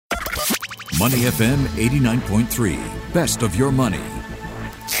Money FM 89.3. Best of your money.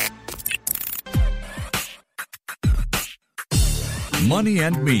 Money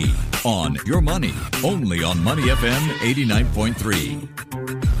and Me on Your Money, only on Money FM 89.3.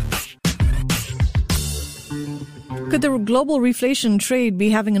 Could the global reflation trade be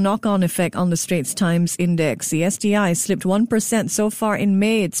having a knock-on effect on the Straits Times Index? The STI slipped 1% so far in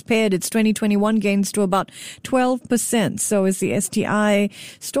May. It's pared its 2021 gains to about 12%. So is the STI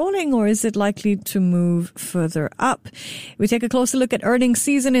stalling, or is it likely to move further up? We take a closer look at earnings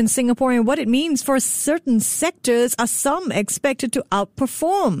season in Singapore and what it means for certain sectors. Are some expected to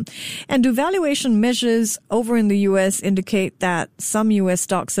outperform? And do valuation measures over in the U.S. indicate that some U.S.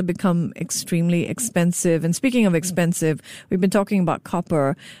 stocks have become extremely expensive? And speaking of expensive, we've been talking about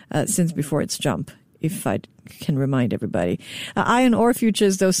copper since before its jump, if I can remind everybody. Iron ore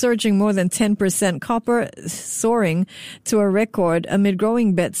futures, though, surging more than 10%. Copper soaring to a record amid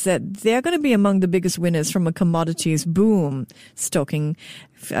growing bets that they're going to be among the biggest winners from a commodities boom, stoking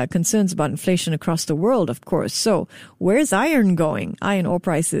concerns about inflation across the world, of course. So where's iron going? Iron ore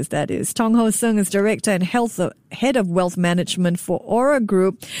prices, that is. Tong Ho Sung is Director and Head of Wealth Management for Aura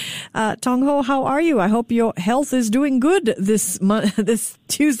Group. Tong Ho, how are you? I hope your health is doing good this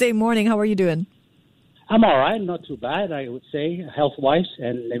Tuesday morning. How are you doing? I'm all right, not too bad, I would say, health-wise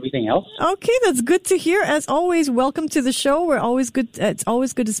and everything else. Okay, that's good to hear. As always, welcome to the show. It's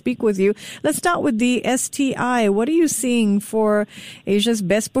always good to speak with you. Let's start with the STI. What are you seeing for Asia's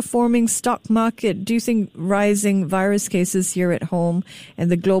best performing stock market? Do you think rising virus cases here at home and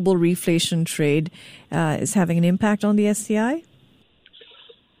the global reflation trade is having an impact on the STI?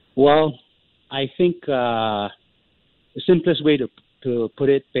 Well, I think the simplest way to put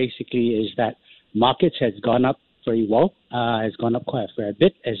it basically is that markets has gone up very well, has gone up quite a fair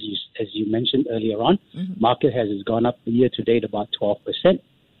bit, as you mentioned earlier on. Mm-hmm. Market has gone up year to date about 12%.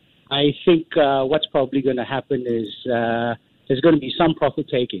 I think what's probably going to happen is there's going to be some profit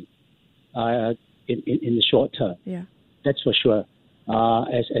taking in the short term. Yeah, that's for sure.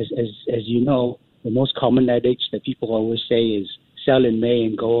 As you know, the most common adage that people always say is sell in May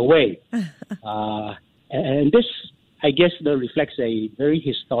and go away. And this, I guess, reflects a very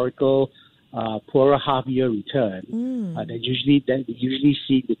historical poorer half-year return that we usually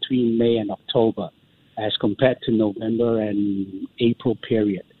see between May and October as compared to November and April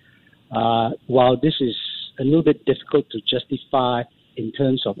period. While this is a little bit difficult to justify in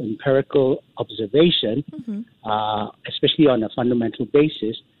terms of empirical observation, especially on a fundamental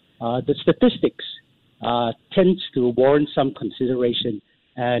basis, the statistics tends to warrant some consideration.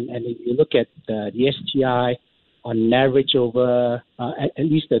 And if you look at the STI on average over, at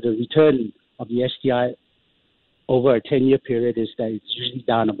least the return of the STI over a 10-year period is that it's usually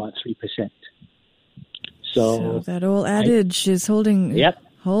down about 3%. So that old adage is holding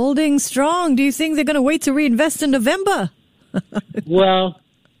strong. Do you think they're going to wait to reinvest in November? Well,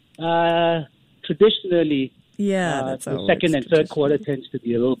 traditionally, that's the second and third quarter tends to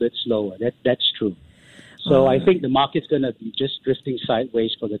be a little bit slower. That's true. So I think the market's going to be just drifting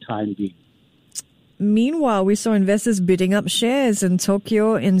sideways for the time being. Meanwhile, we saw investors bidding up shares in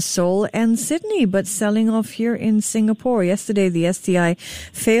Tokyo, in Seoul, and Sydney, but selling off here in Singapore. Yesterday, the STI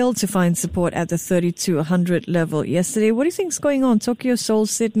failed to find support at the 3,200 level. Yesterday, what do you think is going on? Tokyo, Seoul,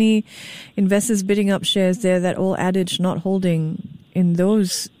 Sydney, investors bidding up shares there, that old adage not holding in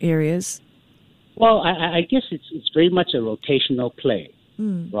those areas? Well, I guess it's very much a rotational play,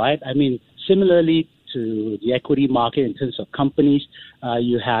 right? I mean, similarly to the equity market in terms of companies,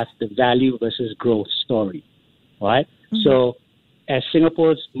 you have the value versus growth story, right? Mm-hmm. So as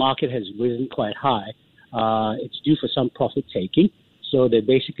Singapore's market has risen quite high, it's due for some profit taking. So they're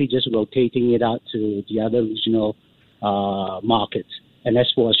basically just rotating it out to the other regional markets. And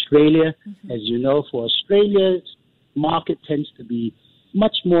as for Australia, as you know, for Australia's market tends to be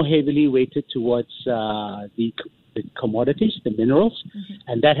much more heavily weighted towards the commodities, the minerals,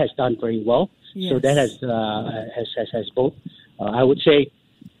 and that has done very well. Yes. So that has both. I would say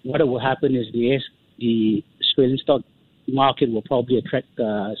what will happen is the Australian stock market will probably attract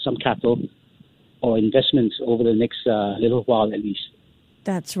some capital or investments over the next little while at least.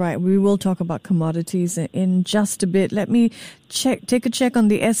 That's right. We will talk about commodities in just a bit. Let me take a check on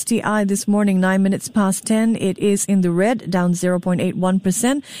the STI this morning, 9 minutes past 10. It is in the red, down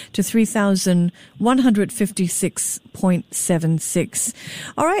 0.81% to 3,156.76.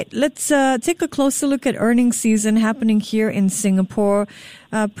 All right, let's take a closer look at earnings season happening here in Singapore.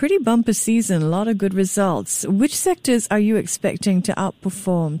 Pretty bumper season, a lot of good results. Which sectors are you expecting to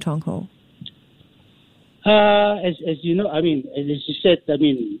outperform, Tong Ho? As you know, I mean, as you said, I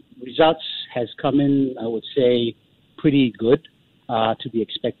mean, results has come in, I would say, pretty good. to be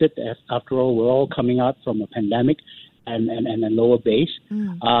expected. After all, we're all coming out from a pandemic and a lower base.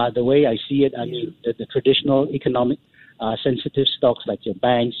 The way I see it, I mean, the traditional economic sensitive stocks like your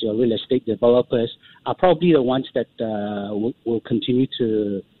banks, your real estate developers are probably the ones that will continue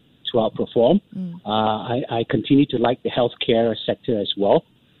to outperform. I continue to like the healthcare sector as well,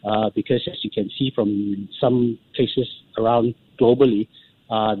 because as you can see from some places around globally,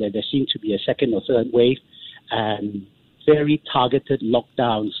 that there seems to be a second or third wave, and very targeted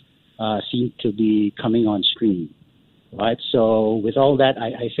lockdowns seem to be coming on stream. Right. So with all that,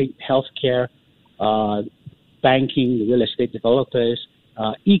 I think healthcare, banking, the real estate developers,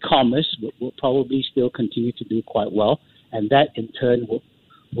 e-commerce will probably still continue to do quite well, and that in turn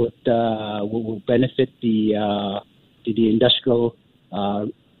will benefit the industrial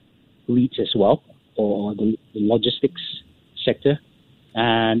REITs as well, or the logistics sector.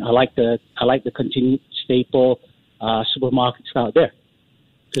 And I like the continued staple supermarkets out there,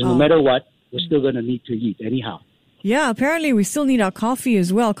 because no matter what, we're still going to need to eat anyhow. Yeah, apparently we still need our coffee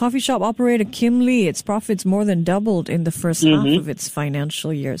as well. Coffee shop operator Kim Lee, its profits more than doubled in the first half of its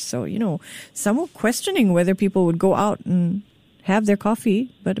financial year. So, some were questioning whether people would go out and have their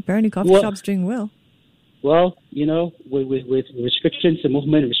coffee, but apparently coffee shops doing well. Well, with restrictions, the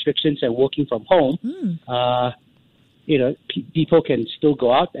movement restrictions and working from home, people can still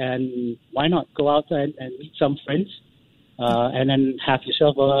go out, and why not go out and meet some friends and then have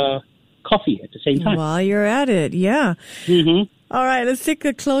yourself a coffee at the same time. While you're at it, yeah. All right, let's take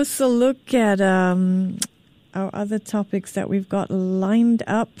a closer look at our other topics that we've got lined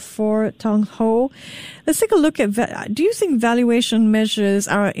up for Tong Ho. Let's take a look at, do you think valuation measures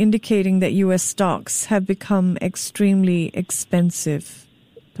are indicating that U.S. stocks have become extremely expensive,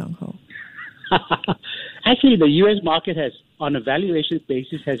 Tong Ho? Actually, the U.S. market has, on a valuation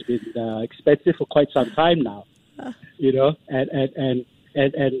basis, has been expensive for quite some time now. And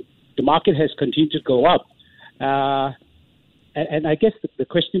the market has continued to go up. And I guess the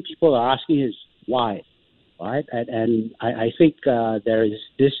question people are asking is why, right? And I think there is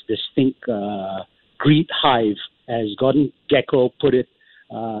this distinct greed hive, as Gordon Gekko put it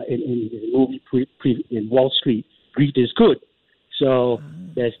in his movie in Wall Street, greed is good. So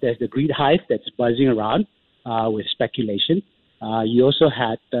there's the greed hive that's buzzing around with speculation. You also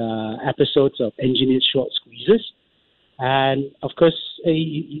had episodes of engineered short squeezes. And, of course,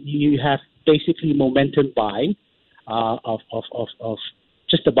 you have basically momentum buying of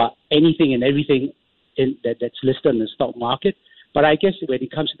just about anything and everything that's listed in the stock market. But I guess when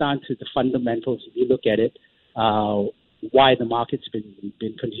it comes down to the fundamentals, if you look at it, why the market's been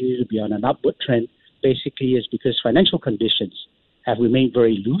continuing to be on an upward trend basically is because financial conditions have remained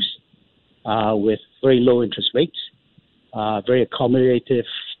very loose, with very low interest rates, very accommodative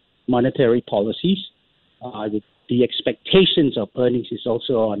monetary policies. The expectations of earnings is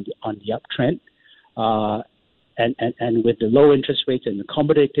also on the uptrend, and with the low interest rates and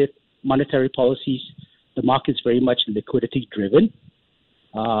accommodative monetary policies, the market's very much liquidity driven,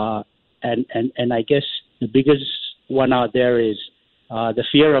 and I guess the biggest one out there is the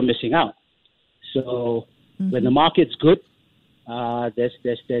fear of missing out. So when the market's good,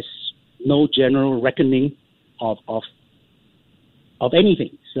 there's no general reckoning of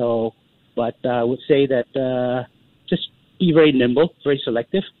anything. So, but I would say that just be very nimble, very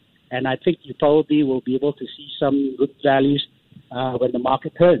selective, and I think you probably will be able to see some good values when the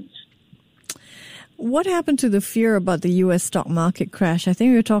market turns. What happened to the fear about the U.S. stock market crash? I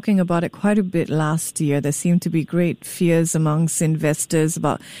think we were talking about it quite a bit last year. There seemed to be great fears amongst investors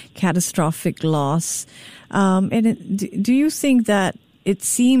about catastrophic loss. Do you think that it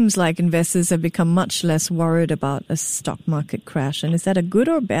seems like investors have become much less worried about a stock market crash? And is that a good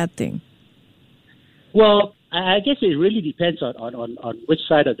or bad thing? Well, I guess it really depends on which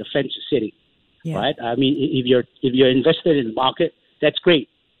side of the fence you're sitting, right? I mean, if you're invested in the market, that's great,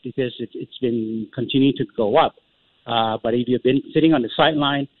 because it's been continuing to go up. But if you've been sitting on the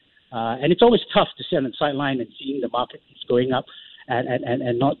sideline, and it's always tough to sit on the sideline and seeing the market is going up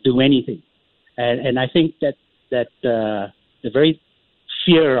and not do anything. And I think that the very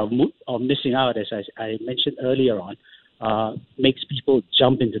fear of missing out, as I mentioned earlier on, makes people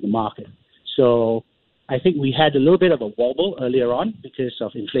jump into the market. So I think we had a little bit of a wobble earlier on because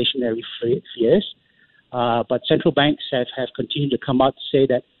of inflationary fears. But central banks have continued to come out to say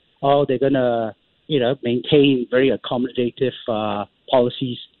that, they're going to, maintain very accommodative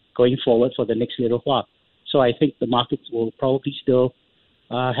policies going forward for the next little while. So I think the market will probably still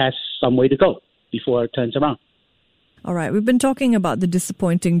has some way to go before it turns around. All right. We've been talking about the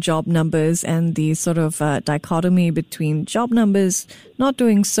disappointing job numbers and the sort of dichotomy between job numbers not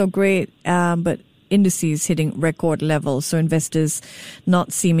doing so great, but indices hitting record levels. So investors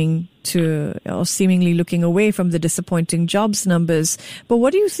not seemingly looking away from the disappointing jobs numbers. But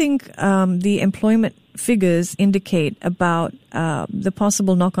what do you think the employment figures indicate about the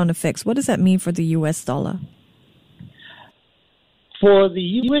possible knock-on effects? What does that mean for the US dollar? For the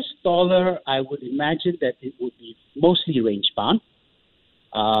US dollar, I would imagine that it would be mostly range-bound.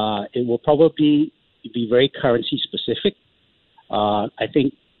 It will probably be very currency specific. I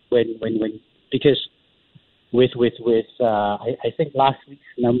think because I think last week's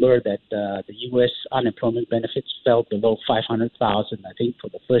number that the U.S. unemployment benefits fell below 500,000. I think for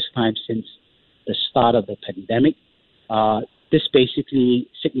the first time since the start of the pandemic. This basically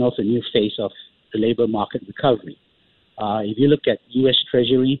signals a new phase of the labor market recovery. If you look at U.S.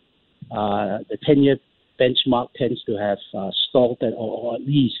 Treasury, the 10-year benchmark tends to have stalled at, or at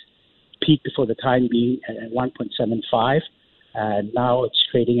least peaked for the time being at 1.75, and now it's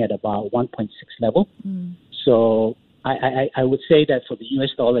trading at about 1.6 level. So I would say that for the US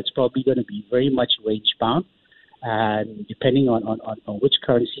dollar, it's probably going to be very much range bound, and depending on which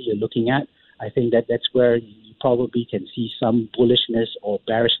currency you're looking at, I think that's where you probably can see some bullishness or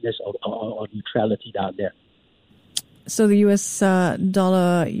bearishness or neutrality down there. So the US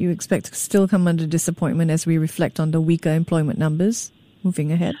dollar, you expect to still come under disappointment as we reflect on the weaker employment numbers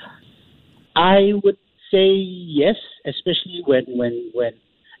moving ahead? I would say yes, especially when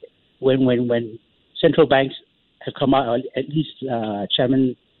central banks have come out. At least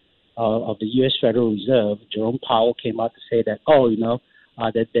Chairman of the U.S. Federal Reserve, Jerome Powell, came out to say that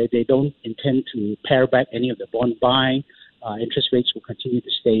that they don't intend to pare back any of the bond buying. Interest rates will continue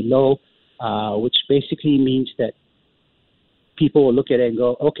to stay low, which basically means that people will look at it and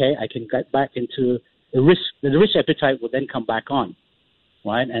go, okay, I can get back into the risk. The risk appetite will then come back on,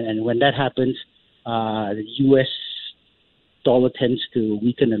 right? And when that happens, the U.S. dollar tends to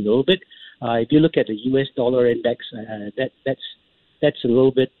weaken a little bit. If you look at the U.S. dollar index, that's a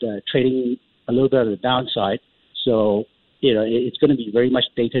little bit trading a little bit on the downside. So it's going to be very much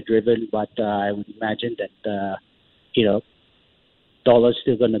data driven, but I would imagine that dollar is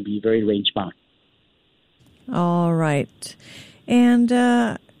still going to be very range bound. All right. And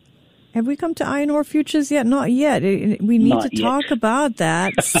have we come to iron ore futures yet? Not yet. We need to talk about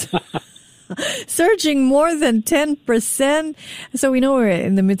that. Surging more than 10%. So we know we're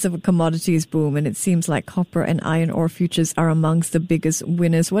in the midst of a commodities boom, and it seems like copper and iron ore futures are amongst the biggest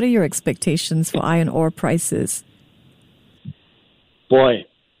winners. What are your expectations for iron ore prices? Boy,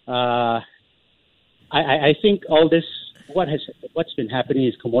 I think all this, what's been happening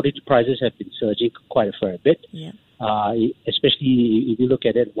is commodity prices have been surging quite a fair bit. Yeah. Especially if you look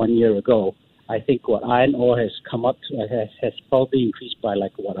at it 1 year ago. I think what iron ore has come up to has probably increased by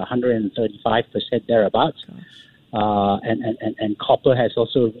 135% thereabouts, and copper has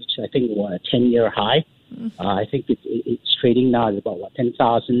also reached a 10-year high. I think it's trading now at about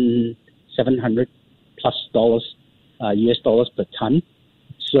 $10,700 plus US dollars per ton.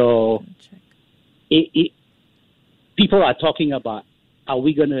 So people are talking about, are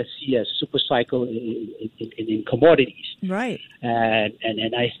we going to see a super cycle in commodities? Right. And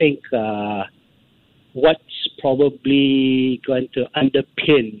I think what's probably going to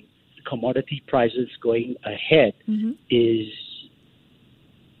underpin commodity prices going ahead is,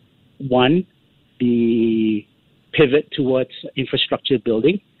 one, the pivot towards infrastructure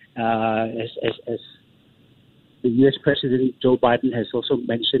building. As the U.S. President Joe Biden has also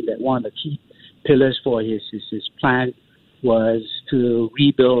mentioned that one of the key pillars for his plan was to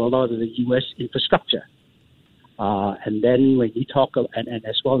rebuild a lot of the U.S. infrastructure. And then when you talk, and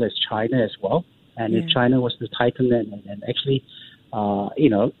as well as China as well, and if China was to tighten and actually,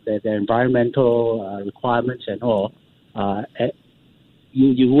 their environmental requirements and all,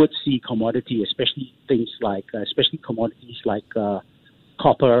 you would see commodity, especially commodities like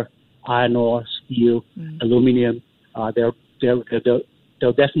copper, iron ore, steel, aluminum.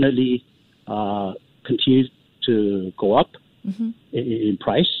 They'll definitely continue to go up in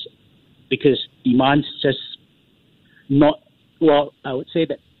price, because demand's just not, I would say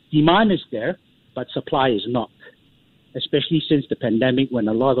that demand is there, but supply is not, especially since the pandemic, when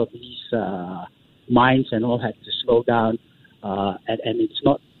a lot of these mines and all had to slow down, and it's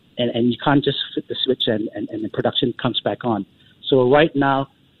not, and you can't just flip the switch and the production comes back on. So right now,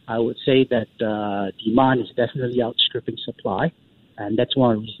 I would say that demand is definitely outstripping supply, and that's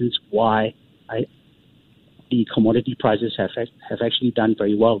one of the reasons why the commodity prices have actually done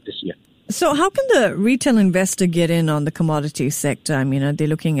very well this year. So how can the retail investor get in on the commodity sector? I mean, are they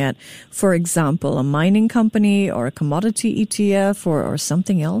looking at, for example, a mining company or a commodity ETF or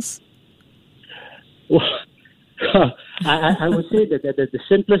something else? Well, I would say that the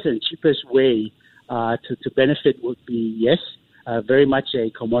simplest and cheapest way to benefit would be, yes, very much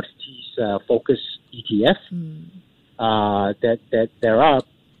a commodities-focused ETF. That there are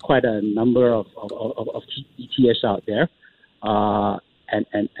quite a number of ETFs out there.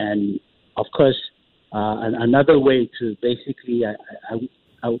 And of course, another way to basically, I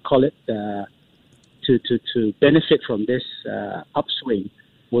would call it, to benefit from this upswing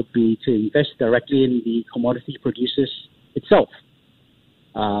would be to invest directly in the commodity producers itself,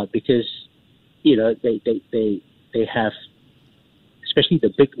 because they have, especially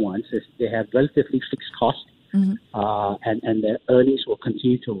the big ones, they have relatively fixed costs, and their earnings will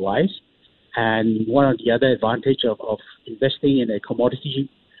continue to rise. And one of the other advantage of investing in a commodity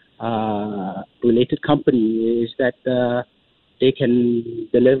related company is that they can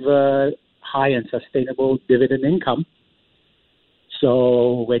deliver high and sustainable dividend income.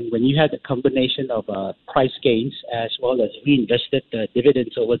 So when you have a combination of price gains as well as reinvested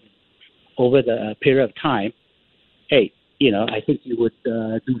dividends over the period of time, I think you would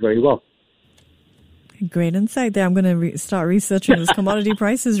do very well. Great insight there. I'm going to start researching those commodity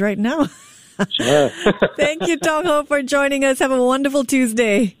prices right now. Sure. Thank you, Tong Ho, for joining us. Have a wonderful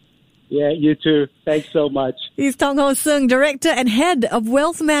Tuesday. Yeah, you too. Thanks so much. He's Tong Ho Seung, Director and Head of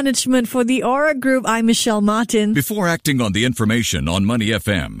Wealth Management for the Aura Group. I'm Michelle Martin. Before acting on the information on Money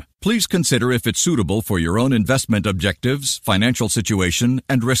FM, please consider if it's suitable for your own investment objectives, financial situation,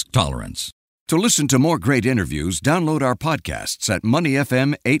 and risk tolerance. To listen to more great interviews, download our podcasts at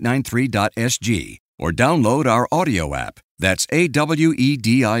moneyfm893.sg or download our audio app. That's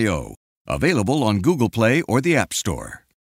AWEDIO. Available on Google Play or the App Store.